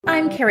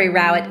I'm Kerry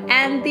Rowett,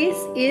 and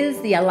this is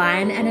the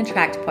Align and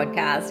Attract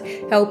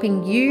podcast,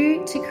 helping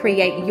you to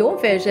create your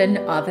version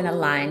of an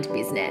aligned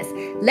business.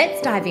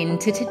 Let's dive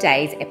into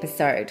today's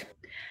episode.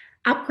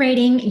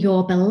 Upgrading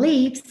your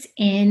beliefs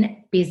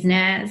in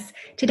business.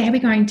 Today,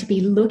 we're going to be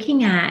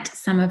looking at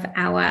some of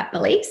our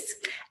beliefs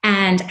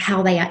and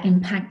how they are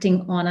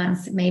impacting on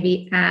us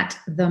maybe at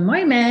the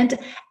moment.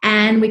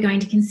 And we're going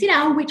to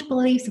consider which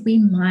beliefs we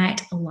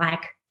might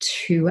like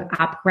to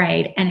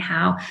upgrade and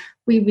how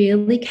we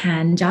really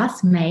can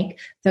just make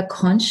the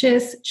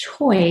conscious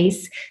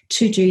choice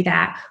to do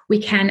that.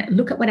 We can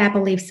look at what our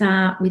beliefs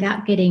are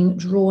without getting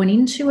drawn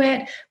into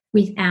it,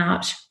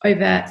 without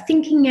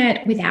overthinking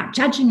it, without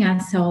judging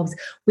ourselves.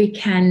 We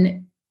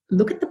can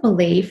look at the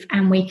belief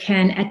and we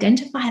can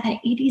identify that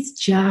it is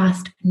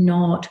just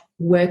not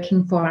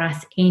working for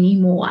us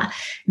anymore.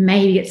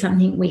 Maybe it's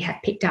something we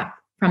have picked up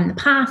from the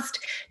past.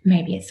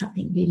 Maybe it's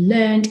something we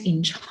learned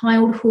in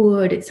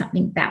childhood. It's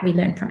something that we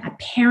learned from a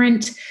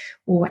parent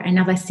or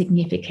another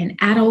significant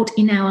adult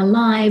in our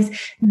lives.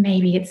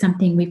 Maybe it's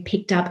something we've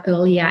picked up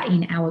earlier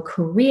in our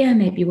career,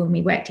 maybe when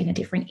we worked in a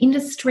different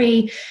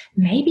industry.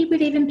 Maybe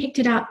we've even picked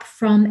it up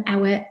from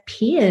our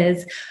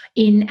peers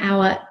in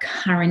our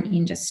current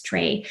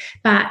industry.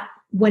 But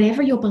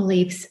whatever your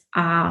beliefs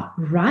are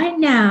right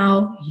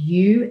now,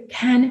 you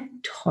can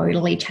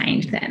totally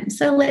change them.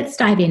 So let's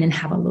dive in and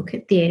have a look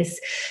at this.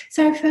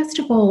 So first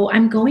of all,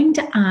 I'm going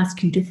to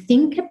ask you to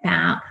think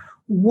about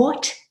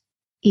what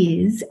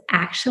is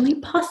actually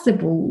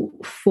possible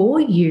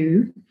for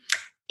you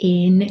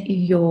in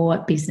your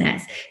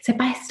business. So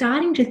by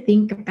starting to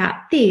think about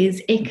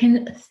this, it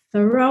can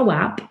throw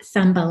up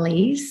some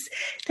beliefs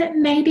that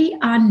maybe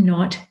are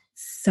not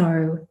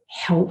so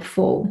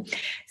helpful.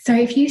 So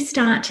if you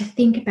start to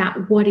think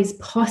about what is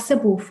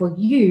possible for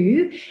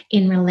you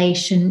in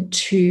relation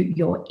to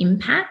your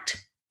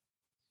impact,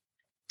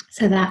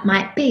 so that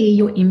might be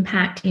your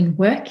impact in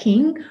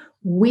working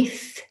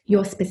with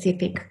your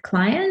specific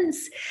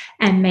clients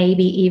and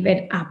maybe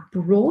even a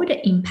broader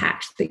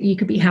impact that you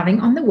could be having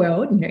on the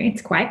world. You know,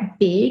 it's quite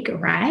big,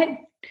 right?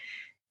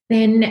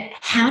 Then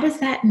how does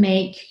that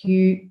make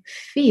you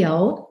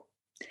feel?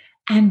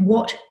 And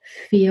what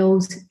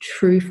feels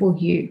true for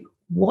you?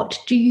 What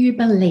do you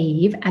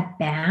believe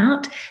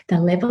about the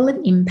level of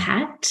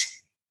impact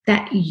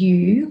that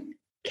you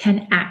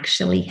can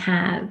actually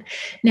have?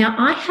 Now,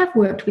 I have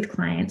worked with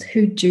clients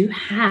who do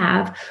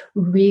have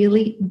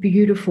really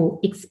beautiful,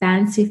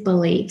 expansive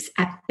beliefs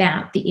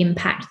about the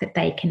impact that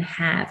they can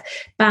have.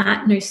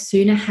 But no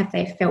sooner have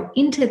they felt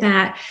into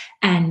that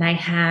and they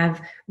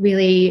have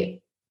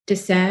really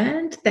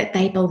discerned that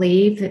they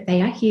believe that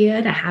they are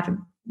here to have a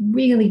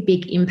really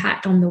big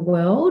impact on the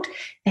world,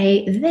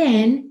 they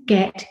then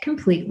get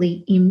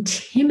completely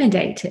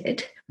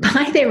intimidated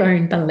by their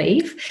own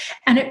belief,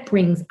 and it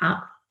brings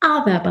up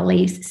other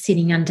beliefs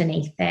sitting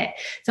underneath it.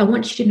 So I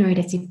want you to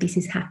notice if this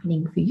is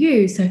happening for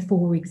you. So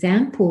for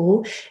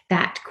example,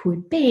 that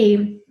could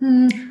be,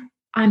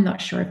 I'm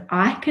not sure if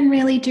I can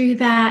really do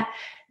that.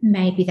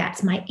 Maybe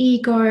that's my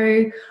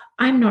ego.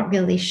 I'm not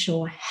really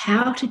sure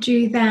how to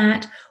do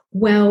that.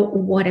 Well,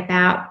 what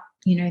about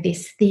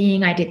this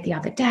thing I did the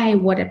other day?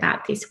 What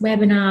about this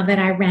webinar that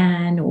I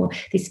ran or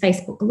this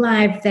Facebook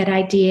Live that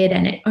I did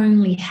and it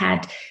only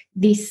had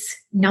this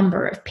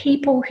number of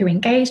people who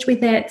engaged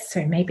with it?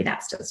 So maybe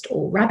that's just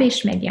all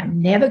rubbish. Maybe I'm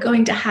never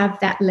going to have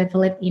that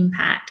level of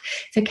impact.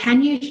 So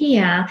can you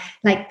hear,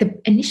 like,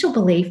 the initial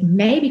belief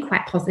may be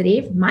quite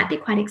positive, might be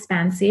quite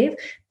expansive,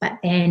 but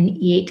then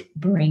it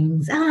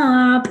brings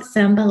up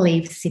some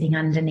beliefs sitting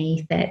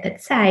underneath it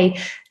that say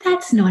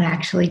that's not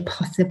actually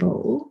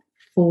possible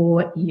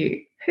for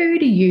you. Who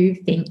do you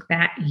think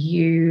that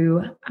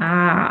you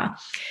are?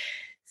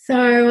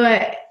 So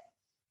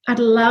I'd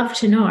love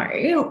to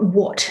know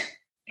what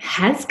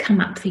has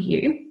come up for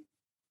you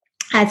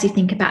as you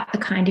think about the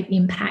kind of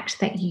impact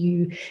that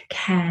you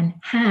can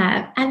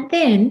have. And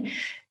then,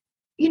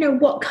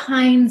 what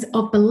kinds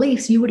of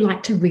beliefs you would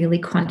like to really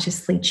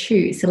consciously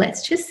choose. So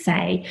let's just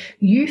say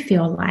you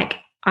feel like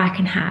I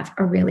can have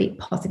a really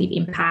positive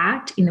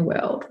impact in the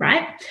world,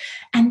 right?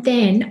 And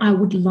then I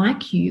would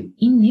like you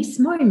in this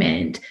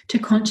moment to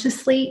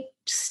consciously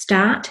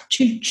start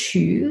to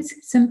choose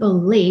some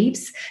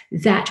beliefs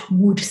that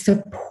would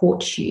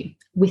support you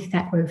with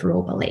that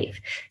overall belief.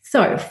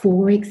 So,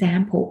 for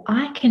example,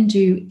 I can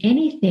do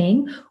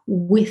anything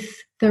with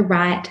the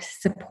right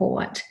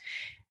support.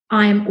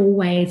 I'm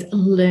always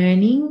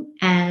learning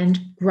and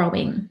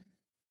growing.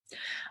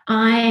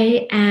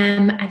 I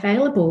am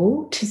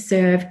available to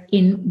serve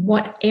in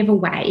whatever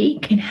way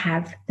can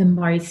have the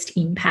most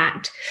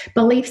impact.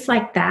 Beliefs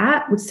like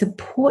that would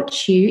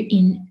support you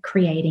in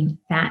creating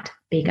that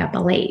bigger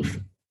belief.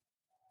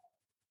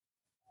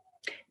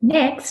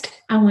 Next,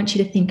 I want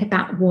you to think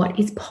about what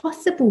is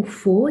possible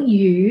for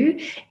you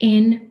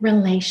in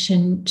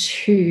relation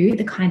to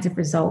the kinds of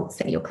results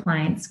that your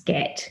clients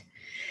get.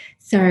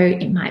 So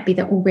it might be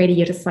that already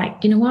you're just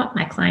like, you know what,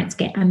 my clients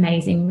get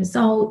amazing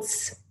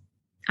results.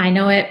 I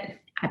know it.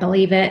 I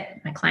believe it.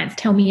 My clients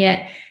tell me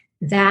it.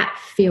 that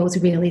feels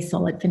really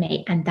solid for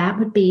me. And that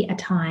would be a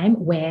time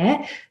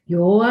where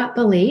your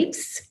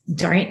beliefs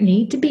don't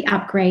need to be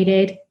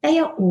upgraded. They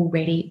are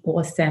already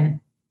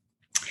awesome.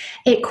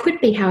 It could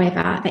be,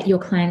 however, that your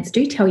clients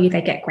do tell you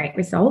they get great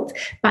results,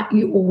 but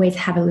you always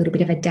have a little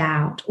bit of a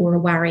doubt or a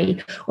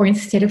worry, or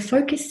instead of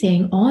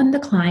focusing on the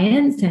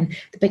clients and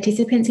the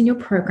participants in your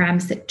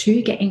programs that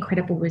do get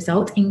incredible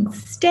results,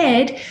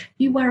 instead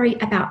you worry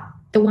about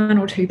the one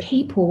or two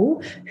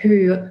people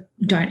who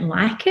don't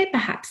like it.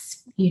 Perhaps,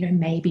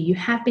 maybe you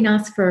have been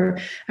asked for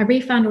a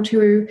refund or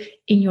two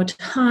in your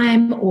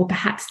time, or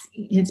perhaps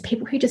it's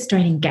people who just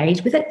don't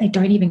engage with it. They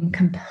don't even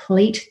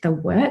complete the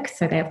work.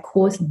 So they, of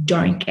course,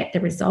 don't get the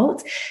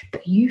results,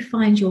 but you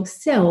find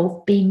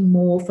yourself being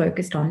more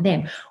focused on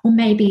them. Or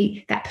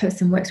maybe that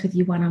person works with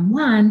you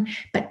one-on-one,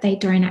 but they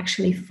don't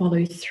actually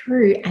follow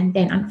through. And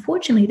then,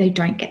 unfortunately, they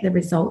don't get the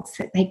results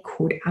that they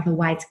could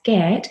otherwise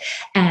get.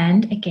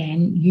 And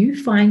again, you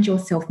find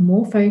yourself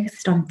more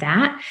focused on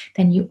that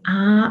than you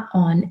are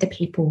on the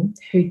people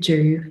who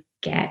do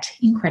get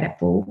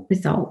incredible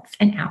results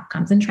and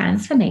outcomes and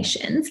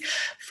transformations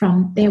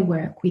from their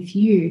work with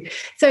you.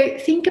 So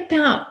think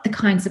about the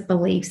kinds of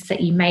beliefs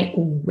that you may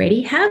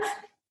already have.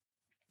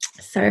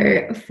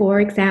 So, for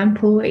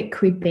example, it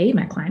could be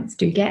my clients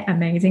do get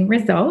amazing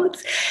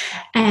results.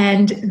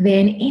 And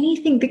then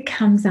anything that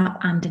comes up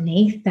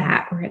underneath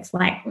that, where it's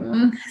like,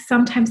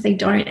 sometimes they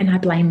don't, and I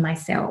blame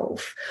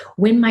myself.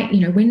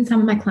 When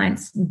some of my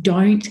clients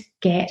don't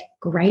get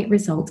great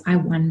results, I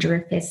wonder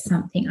if there's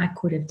something I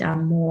could have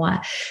done more.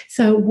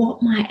 So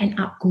what might an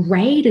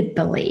upgraded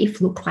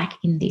belief look like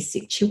in this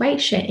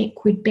situation? It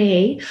could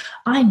be,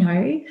 I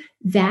know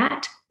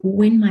that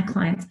when my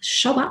clients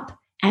show up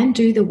and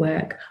do the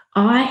work,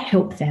 I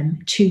help them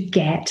to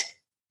get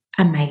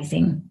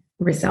amazing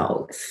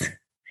results.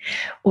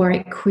 Or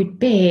it could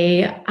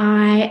be,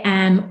 I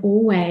am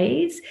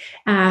always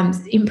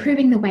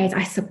improving the ways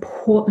I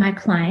support my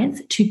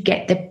clients to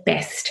get the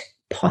best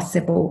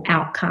possible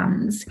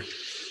outcomes.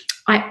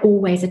 I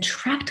always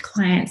attract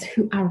clients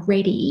who are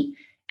ready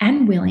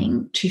and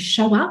willing to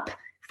show up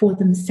for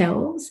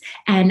themselves,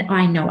 and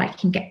I know I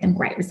can get them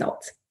great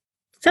results.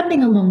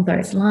 Something along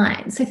those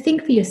lines. So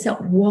think for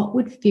yourself, what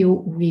would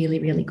feel really,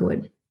 really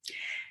good?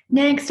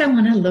 Next, I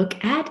want to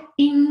look at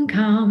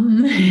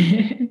income.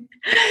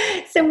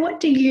 So what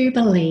do you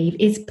believe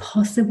is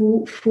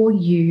possible for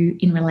you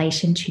in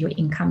relation to your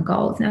income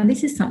goals? Now,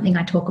 this is something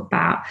I talk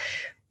about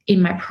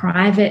in my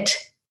private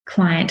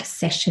client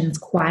sessions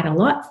quite a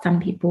lot.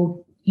 Some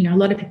people, a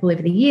lot of people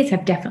over the years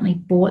have definitely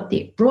brought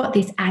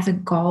this as a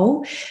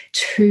goal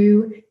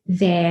to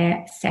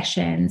their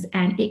sessions,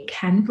 and it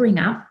can bring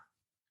up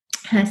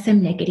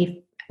some negative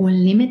or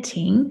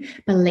limiting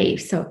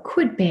beliefs. So it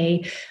could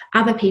be,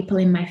 other people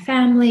in my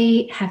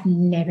family have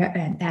never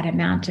earned that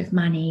amount of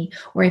money,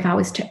 or if I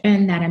was to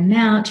earn that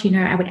amount,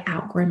 I would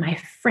outgrow my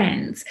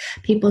friends.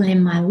 People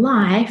in my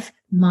life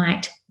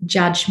might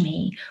judge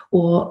me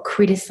or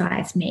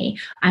criticize me.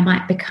 I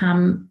might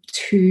become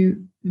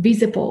too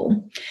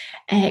visible.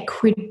 It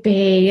could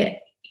be,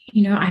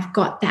 I've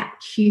got that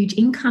huge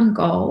income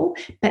goal,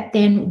 but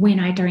then when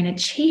I don't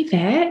achieve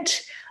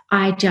it,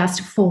 I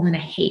just fall in a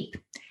heap.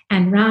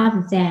 And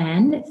rather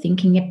than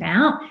thinking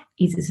about,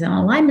 is this an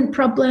alignment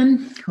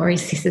problem or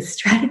is this a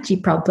strategy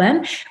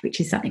problem, which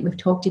is something we've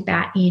talked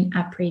about in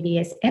a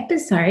previous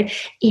episode,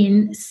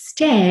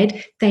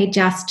 instead they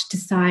just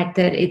decide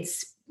that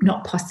it's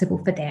not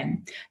possible for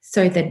them.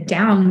 So the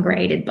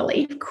downgraded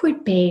belief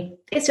could be,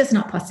 it's just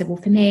not possible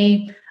for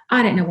me.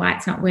 I don't know why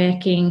it's not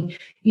working.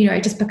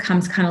 It just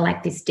becomes kind of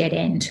like this dead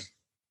end.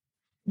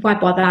 Why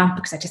bother?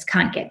 Because I just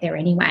can't get there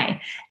anyway.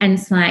 And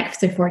it's like,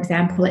 so for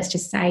example, let's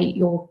just say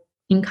your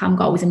income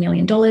goal was $1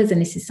 million,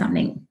 and this is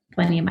something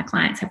plenty of my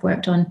clients have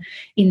worked on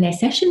in their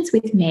sessions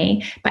with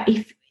me. But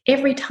if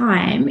every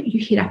time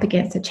you hit up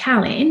against a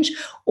challenge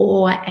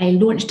or a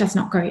launch does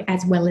not go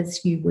as well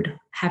as you would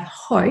have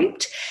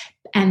hoped,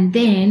 and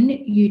then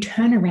you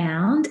turn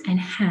around and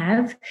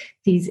have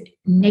these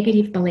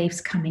negative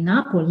beliefs coming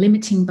up, or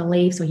limiting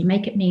beliefs, or you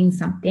make it mean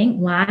something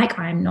like,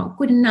 I'm not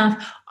good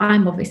enough,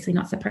 I'm obviously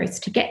not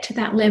supposed to get to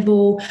that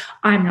level,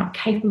 I'm not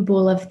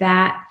capable of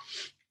that,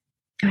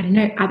 I don't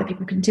know, other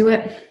people can do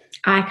it,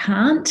 I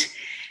can't.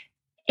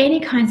 Any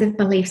kinds of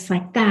beliefs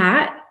like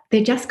that,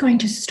 they're just going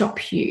to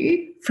stop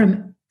you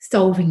from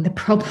solving the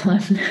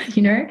problem,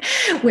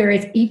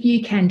 Whereas if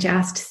you can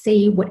just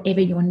see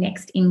whatever your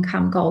next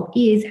income goal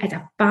is as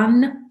a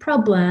fun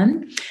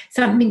problem,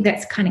 something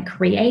that's kind of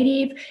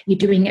creative, you're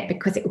doing it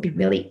because it would be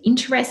really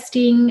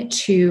interesting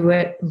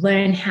to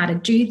learn how to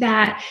do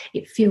that.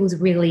 It feels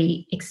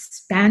really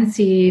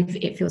expansive.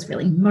 It feels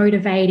really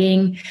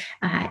motivating.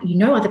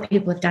 Other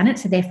people have done it,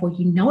 so therefore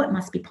it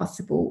must be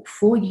possible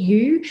for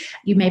you.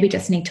 You maybe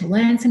just need to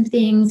learn some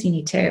things. You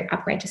need to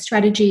upgrade your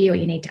strategy, or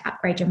you need to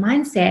upgrade your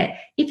mindset.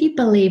 If you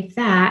believe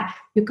that,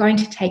 you're going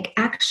to take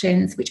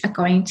actions which are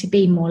going to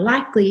be more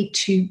likely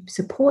to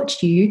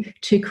support you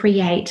to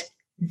create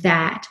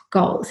that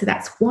goal. So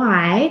that's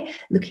why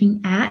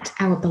looking at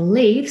our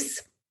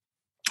beliefs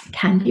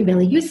can be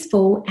really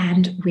useful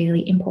and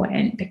really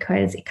important,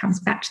 because it comes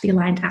back to the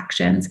aligned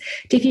actions.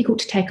 Difficult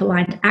to take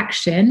aligned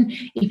action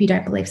if you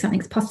don't believe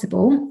something's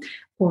possible,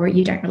 or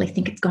you don't really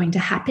think it's going to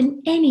happen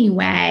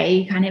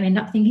anyway. You kind of end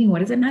up thinking, what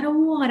does it matter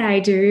what I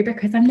do,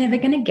 because I'm never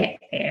going to get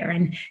there?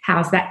 And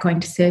how's that going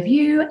to serve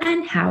you?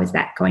 And how is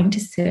that going to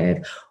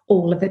serve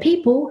all of the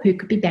people who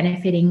could be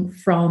benefiting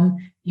from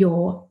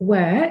your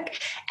work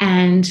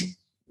and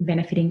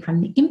benefiting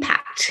from the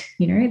impact,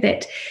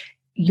 that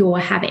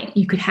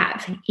you could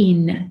have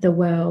in the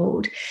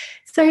world?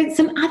 So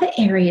some other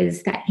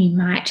areas that you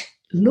might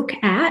look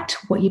at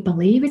what you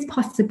believe is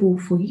possible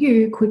for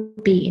you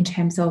could be in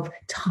terms of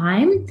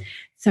time.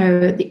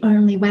 So the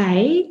only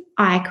way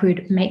I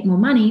could make more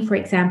money, for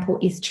example,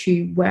 is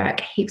to work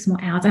heaps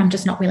more hours. I'm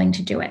just not willing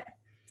to do it.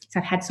 So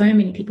I've had so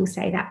many people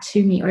say that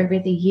to me over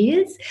the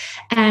years.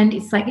 And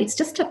it's like, it's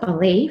just a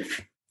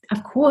belief.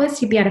 Of course,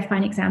 you'll be able to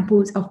find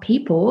examples of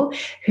people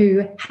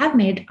who have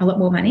made a lot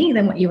more money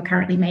than what you are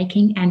currently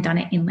making and done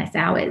it in less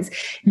hours.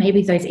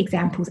 Maybe those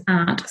examples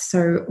aren't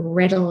so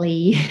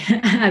readily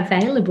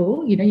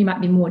available. You might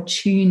be more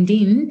tuned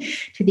in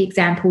to the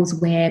examples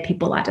where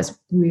people are just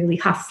really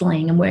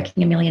hustling and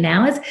working a million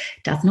hours.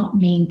 Does not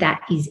mean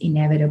that is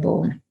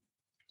inevitable,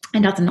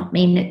 and does not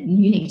mean that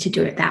you need to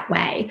do it that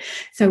way.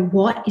 So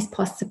what is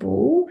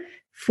possible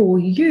for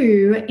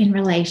you in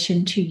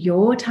relation to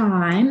your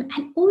time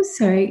and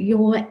also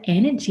your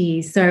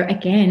energy? So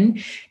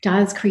again,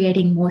 does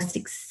creating more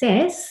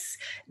success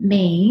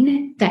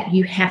mean that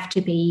you have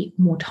to be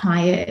more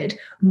tired,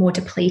 more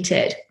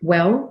depleted?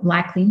 Well,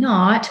 likely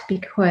not,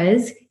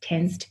 because it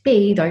tends to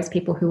be those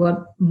people who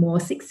are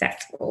more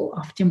successful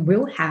often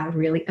will have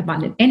really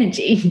abundant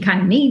energy. You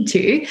kind of need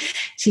to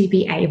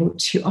be able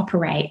to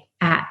operate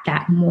at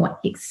that more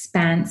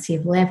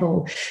expansive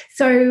level.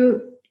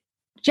 So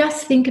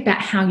just think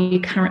about how you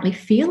currently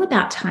feel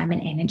about time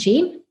and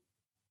energy,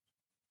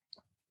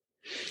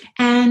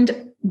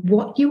 and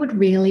what you would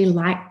really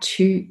like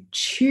to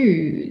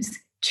choose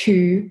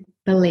to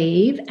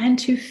believe and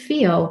to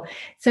feel.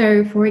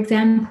 So, for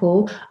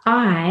example,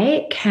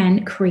 I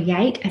can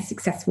create a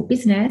successful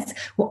business,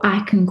 or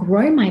I can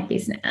grow my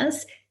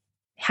business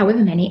however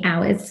many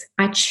hours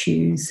I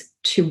choose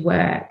to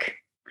work.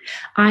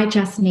 I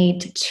just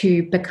need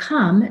to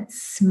become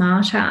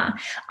smarter.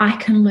 I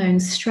can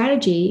learn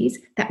strategies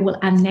that will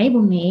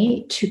enable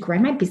me to grow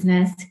my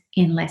business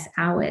in less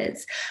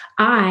hours.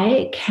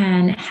 I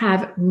can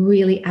have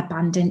really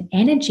abundant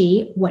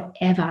energy,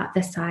 whatever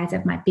the size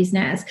of my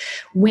business.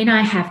 When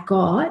I have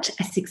got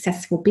a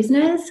successful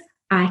business,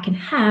 I can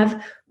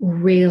have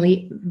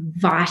really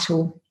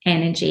vital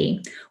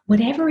energy,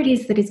 whatever it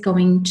is that is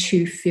going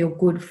to feel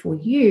good for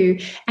you,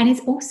 and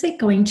is also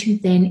going to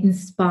then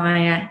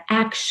inspire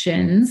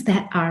actions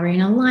that are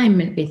in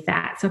alignment with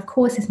that. So of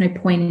course, there's no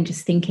point in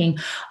just thinking,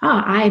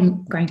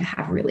 I'm going to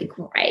have really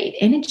great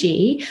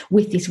energy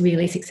with this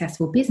really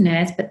successful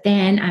business, but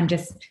then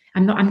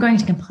I'm going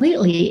to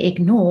completely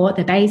ignore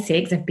the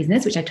basics of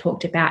business, which I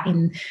talked about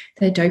in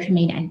the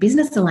dopamine and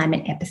business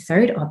alignment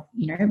episode of,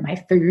 my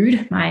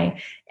food,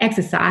 my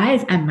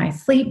exercise, and my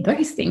sleep.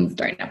 Those things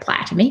don't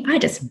apply to me. I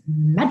just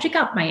magic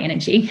up my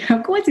energy.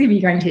 Of course, if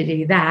you're going to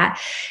do that,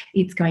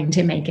 it's going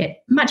to make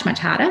it much, much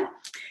harder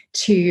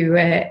to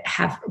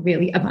have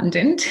really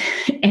abundant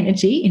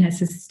energy in a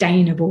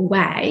sustainable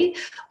way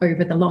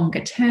over the longer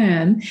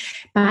term.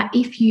 But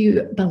if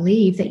you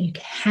believe that you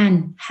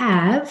can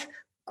have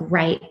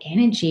great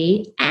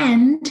energy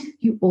and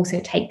you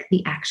also take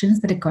the actions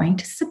that are going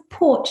to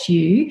support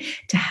you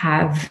to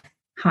have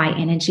high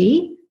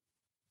energy,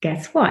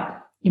 guess what?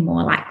 You're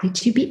more likely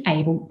to be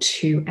able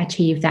to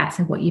achieve that.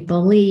 So what you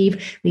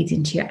believe leads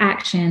into your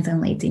actions and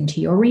leads into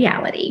your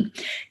reality.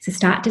 So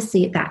start to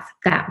see it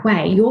that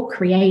way. You're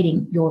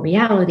creating your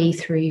reality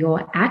through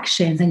your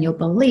actions, and your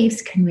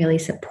beliefs can really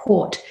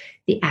support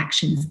the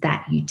actions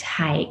that you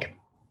take.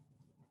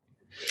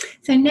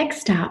 So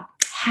next up,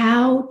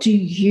 how do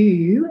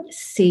you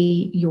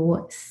see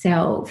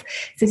yourself?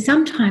 So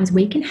sometimes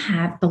we can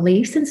have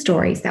beliefs and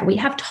stories that we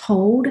have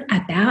told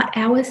about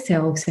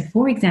ourselves. So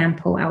for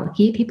example, I will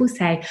hear people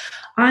say,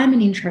 I'm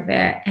an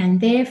introvert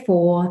and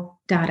therefore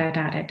da, da,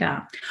 da, da,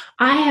 da.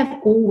 I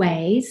have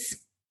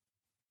always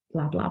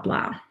blah, blah,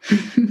 blah.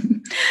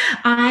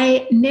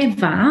 I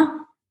never,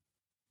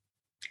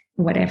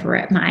 whatever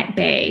it might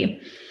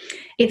be.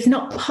 It's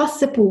not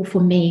possible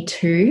for me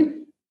to,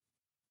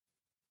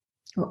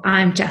 or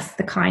I'm just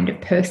the kind of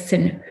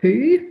person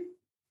who.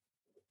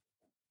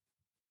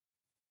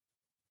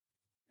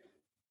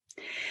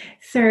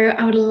 So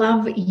I would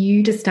love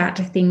you to start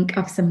to think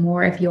of some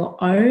more of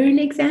your own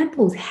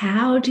examples.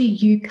 How do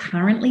you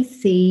currently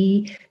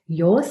see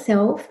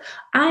yourself?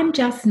 I'm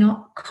just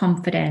not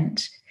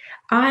confident.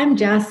 I'm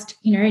just,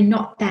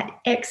 not that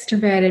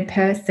extroverted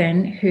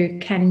person who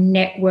can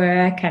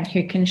network and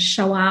who can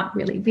show up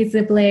really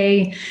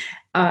visibly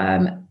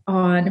on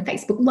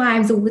Facebook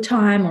Lives all the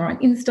time or on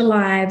Insta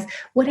Lives.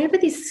 Whatever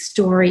this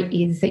story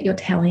is that you're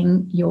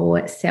telling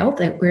yourself,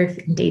 or if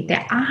indeed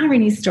there are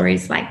any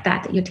stories like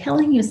that you're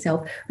telling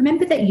yourself,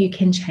 remember that you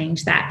can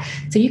change that.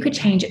 So you could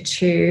change it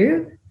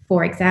to,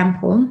 for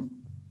example,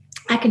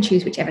 I can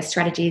choose whichever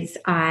strategies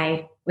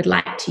I would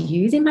like to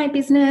use in my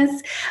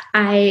business.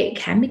 I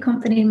can be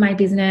confident in my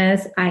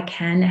business. I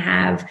can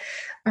have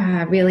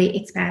really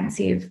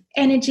expansive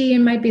energy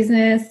in my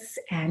business,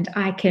 and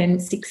I can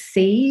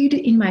succeed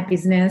in my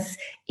business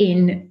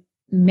in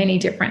many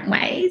different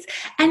ways.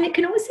 And it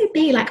can also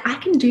be like I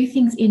can do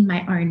things in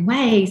my own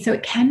way. So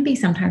it can be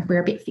sometimes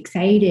we're a bit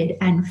fixated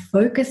and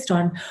focused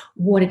on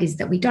what it is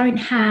that we don't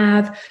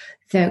have,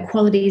 the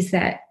qualities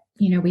that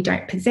we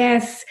don't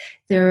possess,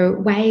 the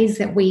ways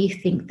that we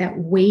think that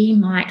we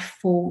might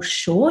fall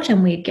short,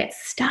 and we get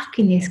stuck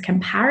in this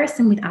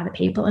comparison with other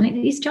people. And it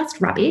is just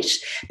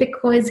rubbish,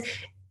 because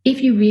if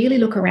you really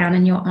look around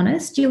and you're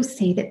honest, you'll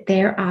see that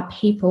there are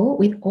people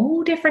with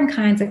all different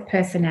kinds of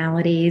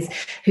personalities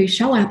who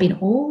show up in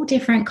all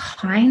different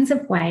kinds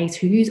of ways,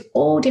 who use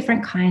all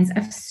different kinds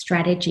of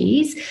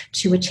strategies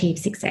to achieve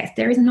success.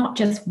 There is not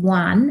just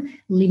one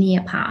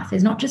linear path.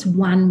 There's not just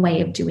one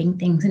way of doing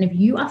things. And if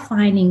you are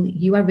finding that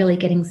you are really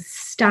getting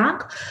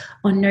stuck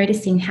on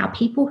noticing how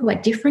people who are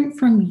different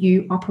from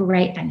you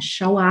operate and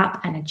show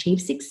up and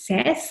achieve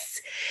success,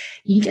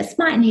 you just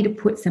might need to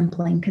put some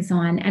blinkers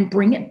on and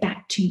bring it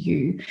back to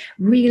you.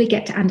 Really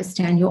get to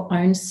understand your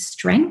own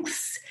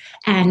strengths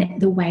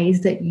and the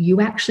ways that you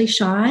actually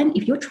shine.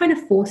 If you're trying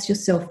to force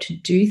yourself to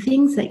do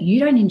things that you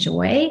don't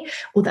enjoy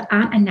or that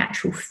aren't a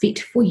natural fit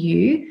for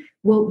you,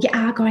 well, you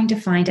are going to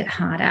find it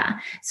harder.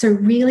 So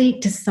really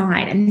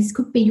decide, and this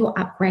could be your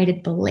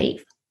upgraded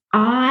belief.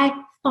 I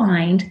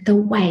find the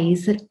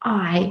ways that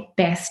I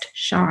best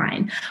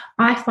shine.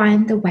 I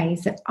find the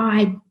ways that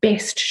I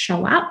best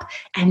show up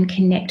and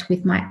connect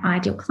with my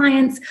ideal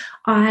clients.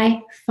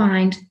 I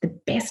find the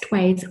best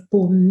ways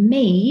for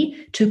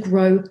me to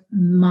grow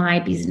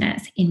my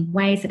business in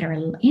ways that are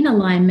in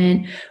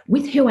alignment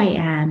with who I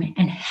am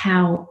and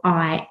how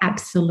I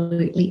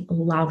absolutely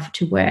love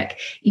to work.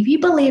 If you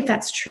believe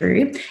that's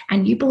true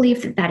and you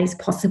believe that that is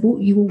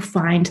possible, you will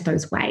find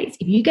those ways.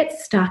 If you get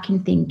stuck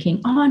in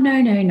thinking, oh,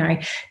 no,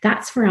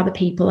 that's for other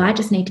people, I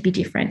just need to be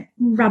different.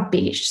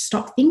 Rubbish.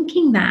 Stop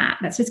thinking that.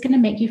 That's just going to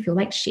make you feel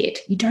like shit.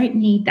 You don't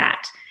need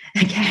that.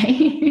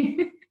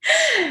 Okay.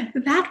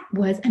 That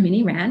was a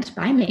mini rant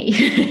by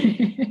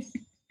me.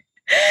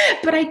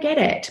 But I get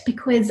it,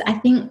 because I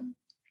think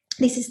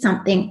this is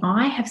something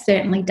I have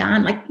certainly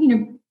done. Like,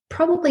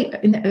 probably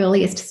in the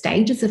earliest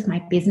stages of my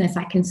business,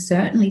 I can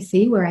certainly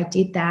see where I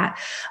did that.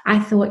 I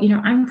thought,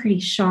 I'm pretty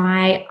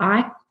shy.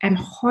 I am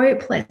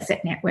hopeless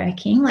at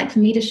networking. Like, for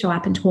me to show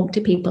up and talk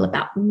to people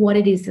about what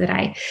it is that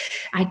I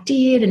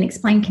did and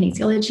explain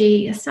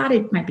kinesiology. I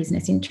started my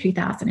business in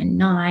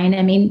 2009.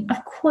 I mean,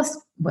 of course,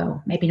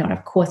 well, maybe not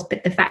of course,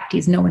 but the fact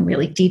is no one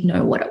really did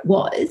know what it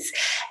was.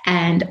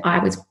 And I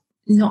was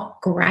not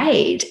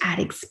great at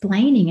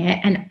explaining it,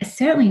 and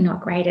certainly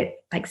not great at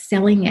like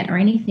selling it or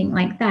anything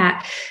like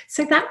that.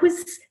 So that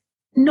was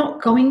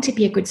not going to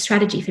be a good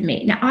strategy for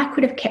me. Now, I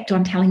could have kept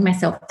on telling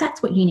myself,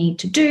 that's what you need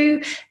to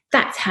do.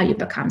 That's how you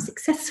become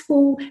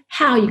successful.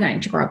 How are you going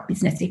to grow a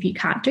business if you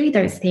can't do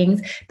those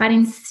things? But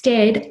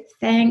instead,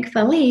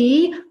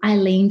 thankfully, I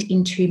leaned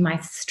into my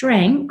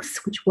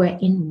strengths, which were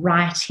in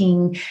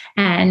writing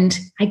and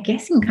I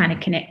guess in kind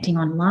of connecting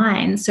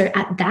online. So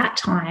at that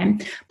time,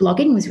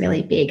 blogging was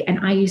really big,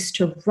 and I used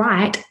to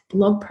write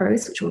blog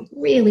posts which were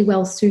really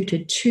well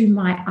suited to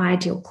my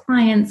ideal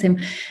clients and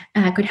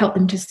could help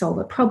them to solve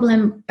a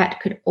problem,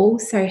 but could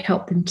also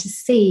help them to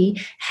see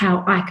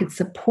how I could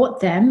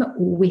support them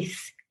with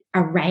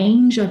a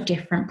range of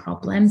different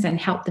problems and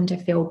help them to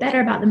feel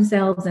better about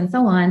themselves and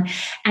so on.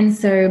 And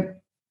so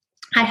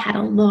I had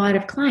a lot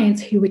of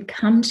clients who would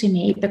come to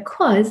me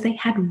because they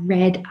had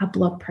read a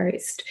blog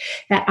post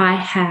that I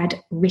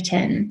had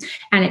written,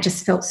 and it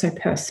just felt so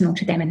personal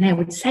to them. And they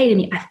would say to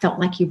me, I felt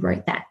like you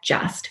wrote that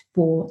just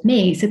for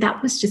me. So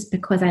that was just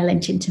because I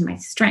lent into my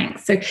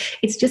strengths. So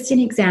it's just an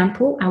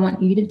example. I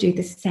want you to do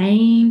the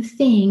same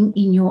thing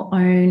in your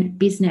own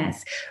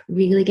business.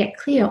 Really get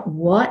clear,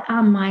 what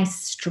are my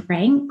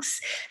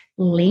strengths?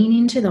 Lean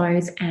into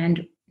those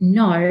and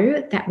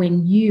know that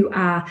when you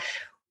are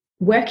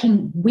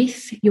working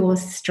with your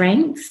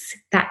strengths,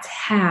 that's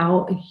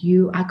how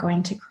you are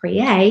going to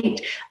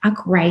create a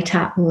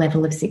greater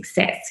level of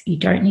success. You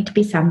don't need to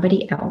be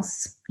somebody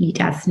else. You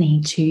just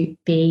need to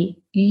be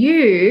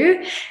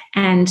you,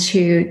 and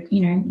to,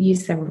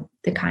 use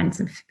the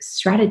kinds of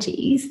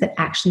strategies that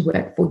actually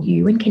work for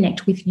you and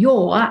connect with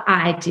your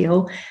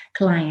ideal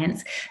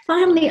clients.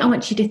 Finally, I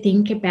want you to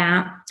think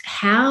about,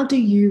 how do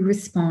you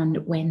respond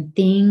when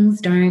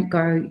things don't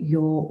go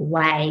your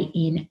way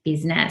in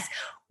business?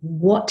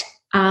 What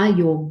are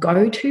your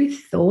go-to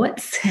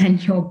thoughts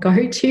and your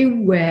go-to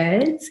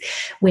words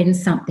when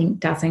something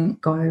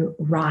doesn't go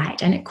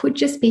right? And it could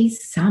just be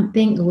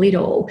something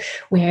little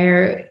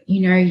where,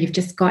 you've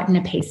just gotten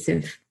a piece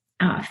of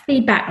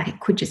feedback. Like, it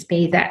could just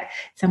be that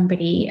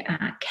somebody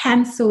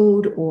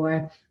cancelled,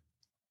 or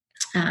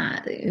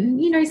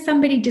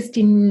somebody just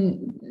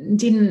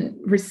didn't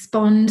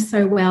respond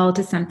so well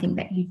to something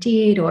that you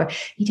did, or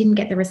you didn't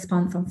get the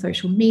response on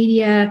social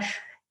media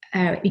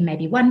in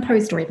maybe one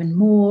post or even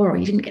more, or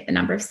you didn't get the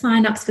number of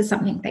signups for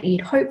something that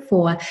you'd hoped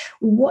for,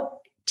 what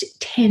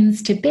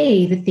tends to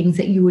be the things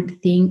that you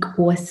would think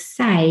or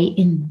say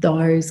in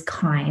those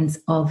kinds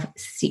of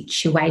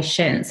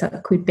situations? So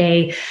it could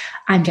be,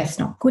 I'm just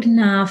not good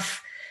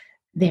enough.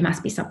 There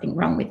must be something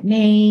wrong with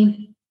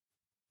me.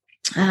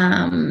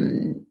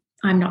 I'm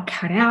not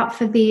cut out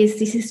for this.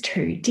 This is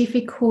too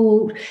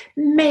difficult.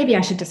 Maybe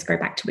I should just go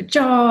back to a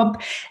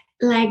job.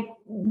 Like,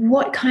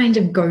 what kind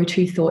of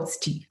go-to thoughts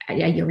are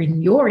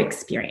in your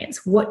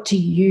experience? What do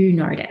you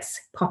notice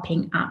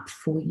popping up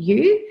for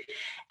you?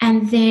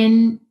 And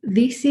then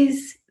this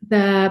is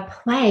the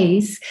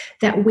place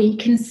that we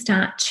can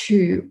start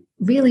to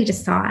really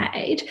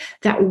decide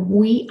that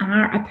we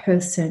are a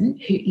person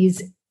who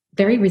is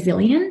very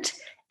resilient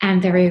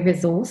and very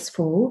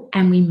resourceful,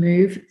 and we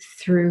move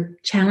through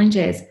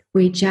challenges.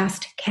 We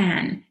just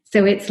can.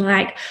 So it's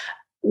like,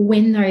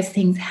 when those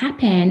things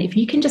happen, if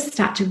you can just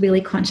start to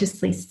really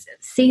consciously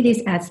see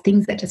this as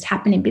things that just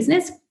happen in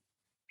business.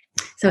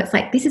 So it's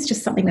like, this is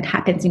just something that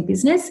happens in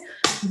business.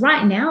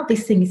 Right now,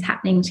 this thing is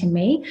happening to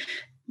me.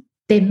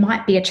 There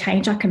might be a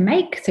change I can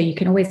make. So you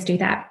can always do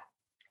that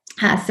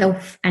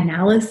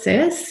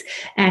self-analysis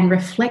and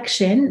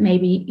reflection.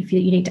 Maybe if you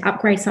need to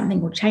upgrade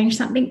something or change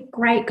something,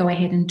 great, go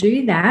ahead and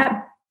do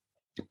that.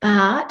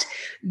 But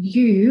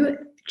you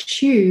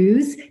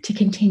choose to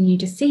continue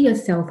to see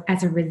yourself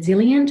as a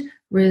resilient,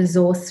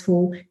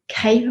 resourceful,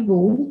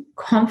 capable,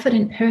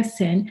 confident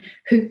person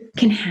who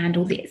can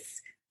handle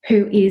this,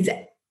 who is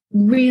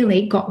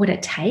really got what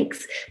it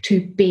takes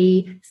to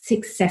be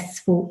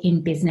successful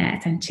in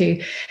business and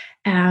to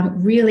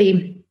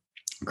really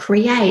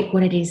create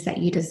what it is that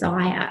you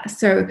desire.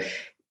 So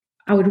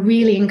I would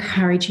really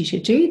encourage you to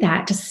do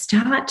that, to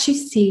start to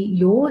see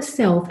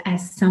yourself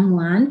as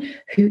someone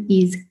who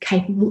is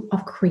capable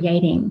of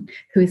creating,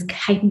 who is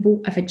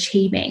capable of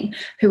achieving,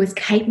 who is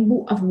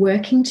capable of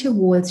working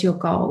towards your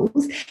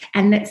goals,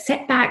 and that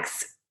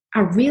setbacks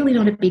are really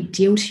not a big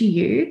deal to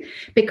you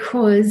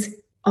because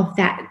of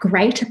that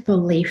greater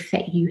belief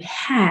that you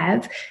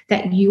have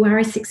that you are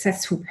a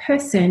successful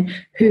person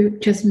who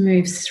just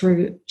moves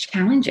through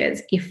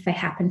challenges if they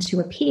happen to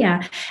appear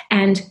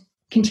and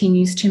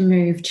continues to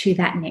move to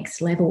that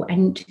next level.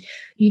 And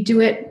you do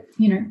it,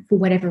 for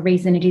whatever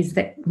reason it is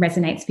that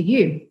resonates for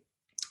you.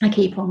 I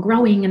keep on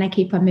growing and I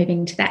keep on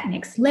moving to that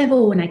next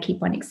level and I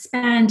keep on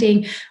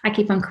expanding. I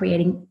keep on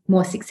creating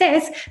more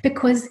success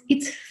because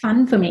it's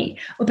fun for me,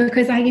 or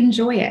because I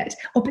enjoy it,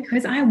 or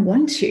because I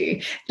want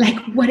to. Like,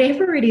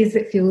 whatever it is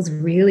that feels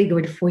really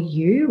good for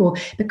you, or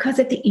because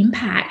of the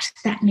impact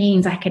that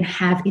means I can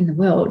have in the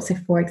world. So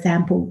for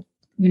example,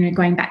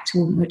 going back to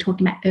what we were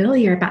talking about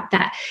earlier about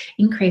that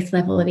increased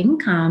level of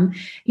income,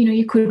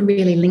 you could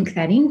really link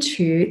that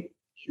into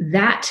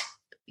that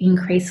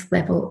increased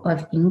level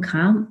of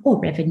income or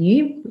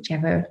revenue,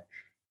 whichever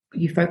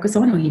you focus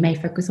on, or you may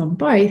focus on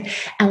both,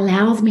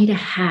 allows me to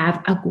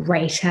have a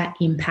greater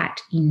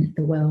impact in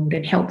the world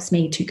and helps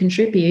me to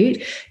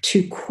contribute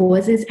to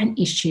causes and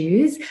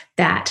issues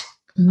that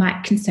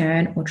might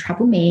concern or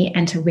trouble me,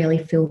 and to really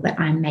feel that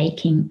I'm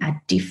making a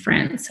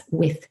difference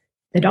with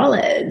the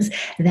dollars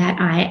that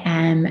I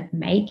am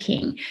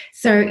making.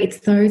 So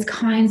it's those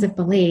kinds of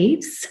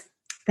beliefs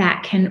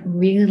that can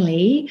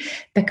really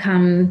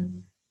become,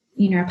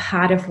 a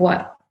part of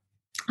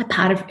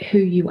who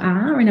you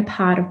are and a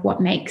part of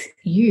what makes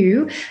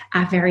you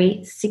a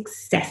very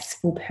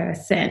successful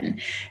person.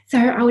 So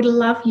I would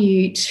love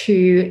you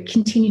to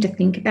continue to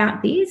think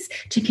about this,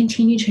 to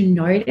continue to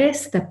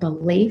notice the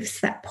beliefs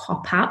that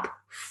pop up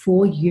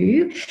for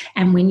you.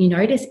 And when you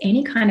notice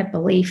any kind of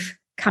belief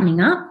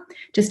coming up,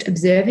 just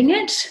observing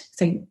it.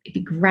 So it'd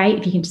be great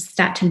if you can just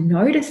start to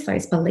notice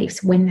those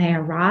beliefs when they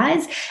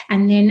arise,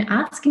 and then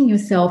asking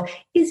yourself,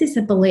 is this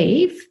a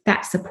belief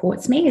that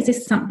supports me? Is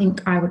this something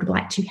I would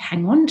like to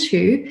hang on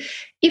to?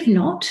 If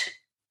not,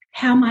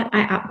 how might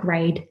I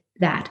upgrade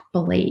that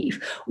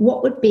belief?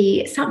 What would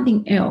be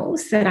something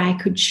else that I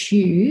could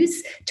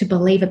choose to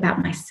believe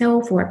about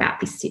myself or about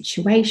this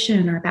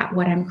situation or about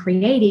what I'm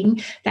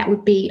creating that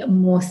would be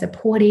more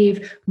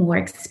supportive, more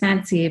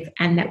expansive,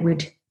 and that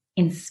would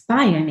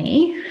inspire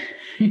me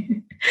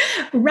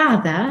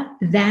rather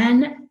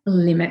than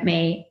limit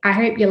me? I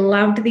hope you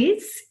loved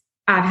this.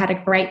 I've had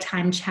a great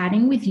time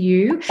chatting with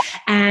you,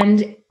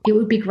 and it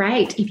would be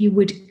great if you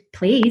would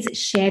please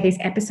share this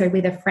episode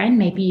with a friend.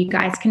 Maybe you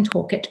guys can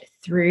talk it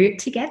through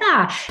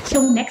together.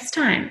 Till next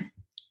time.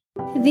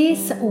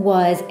 This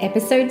was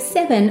episode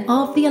 7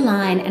 of the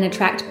Align and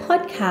Attract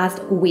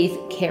podcast with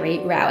Kerry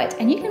Rowett.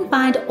 And you can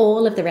find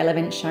all of the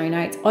relevant show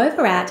notes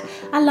over at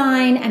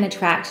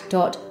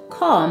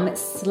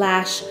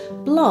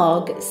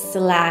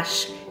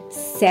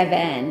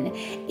alignandattract.com/blog/7.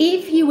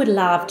 If you would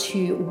love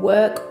to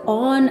work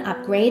on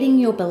upgrading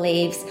your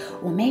beliefs,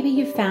 or maybe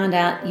you've found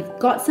out you've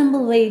got some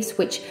beliefs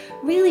which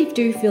really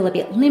do feel a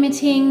bit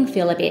limiting,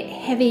 feel a bit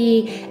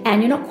heavy,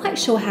 and you're not quite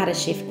sure how to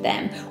shift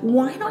them,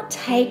 why not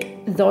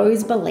take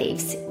those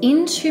beliefs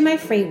into my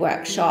free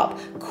workshop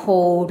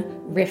called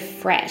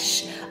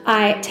Refresh.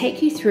 I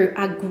take you through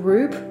a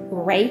group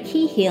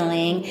Reiki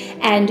healing,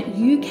 and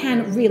you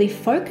can really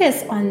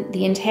focus on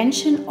the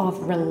intention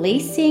of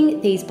releasing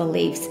these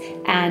beliefs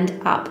and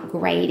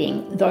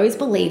upgrading those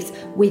beliefs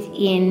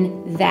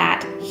within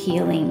that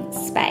healing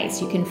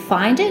space. You can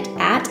find it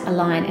at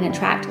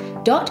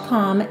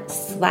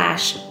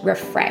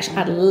alignandattract.com/refresh.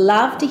 I'd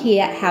love to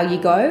hear how you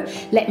go.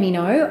 Let me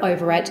know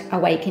over at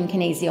Awaken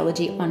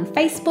Kinesiology on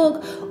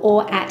Facebook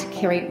or at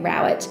Kerry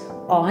Rowett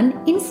on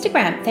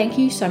Instagram. Thank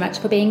you so much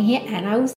for being here, and I will